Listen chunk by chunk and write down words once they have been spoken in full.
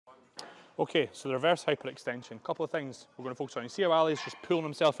Okay, so the reverse hyperextension. A couple of things we're going to focus on. You see how Ali's just pulling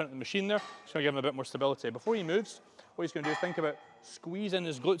himself into the machine there? Just going to give him a bit more stability. Before he moves, what he's going to do is think about squeezing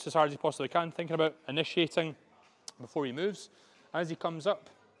his glutes as hard as he possibly can, thinking about initiating before he moves. As he comes up,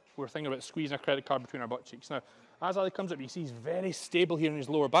 we're thinking about squeezing a credit card between our butt cheeks. Now, as Ali comes up, you see he's very stable here in his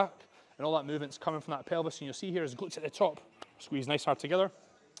lower back, and all that movement's coming from that pelvis, and you'll see here his glutes at the top, squeeze nice hard together, and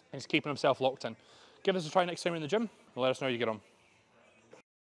he's keeping himself locked in. Give us a try next time you're in the gym, and let us know how you get on.